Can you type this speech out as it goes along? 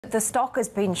The stock has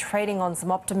been trading on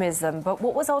some optimism, but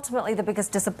what was ultimately the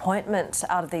biggest disappointment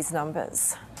out of these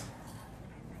numbers?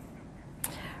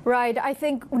 Right. I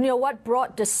think what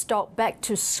brought the stock back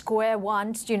to square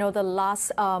one, the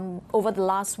last over the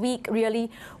last week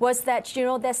really was that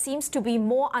there seems to be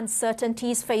more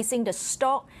uncertainties facing the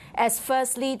stock. As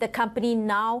firstly, the company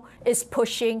now is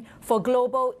pushing for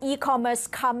global e-commerce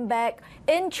comeback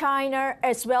in China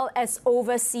as well as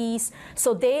overseas.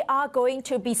 So they are going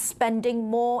to be spending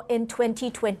more in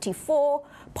 2024.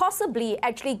 Possibly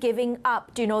actually giving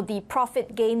up, the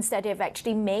profit gains that they've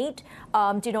actually made,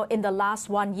 in the last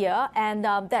 1 year, and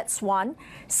that's one.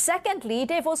 Secondly,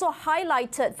 they've also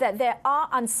highlighted that there are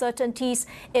uncertainties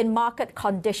in market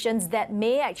conditions that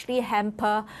may actually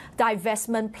hamper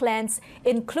divestment plans,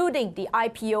 including the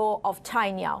IPO of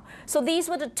Tainiao. So these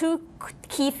were the two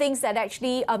key things that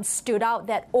actually stood out,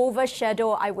 that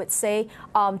overshadow, I would say,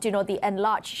 the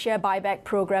enlarged share buyback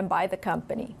program by the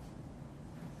company.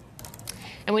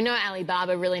 And we know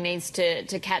Alibaba really needs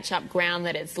to catch up ground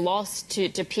that it's lost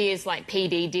to peers like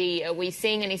PDD. Are we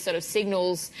seeing any sort of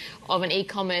signals of an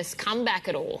e-commerce comeback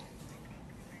at all?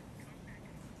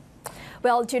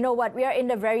 Well, do you know what? We are in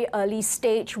the very early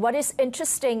stage. What is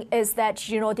interesting is that,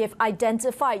 they've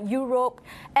identified Europe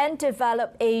and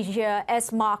developed Asia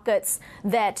as markets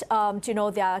that,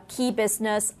 their key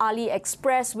business,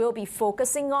 AliExpress, will be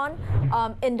focusing on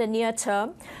in the near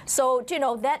term. So,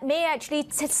 that may actually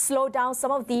slow down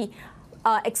some of the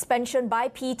expansion by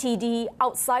PTD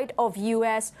outside of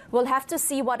US. We'll have to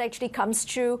see what actually comes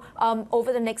through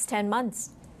over the next 10 months.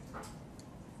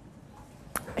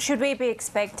 Should we be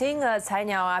expecting a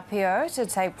Tainiao IPO to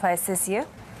take place this year?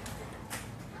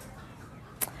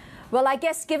 Well, I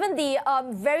guess given the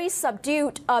very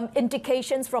subdued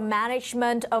indications from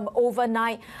management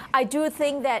overnight, I do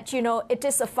think that, it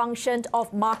is a function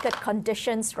of market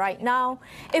conditions right now.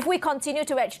 If we continue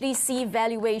to actually see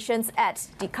valuations at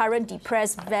the current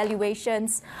depressed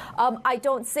valuations, I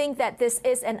don't think that this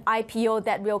is an IPO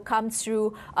that will come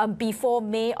through before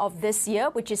May of this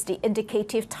year, which is the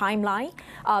indicative timeline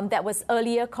that was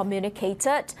earlier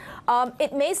communicated.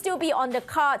 It may still be on the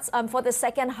cards for the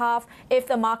second half if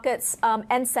the market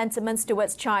and sentiments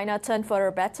towards China turn for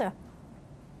the better.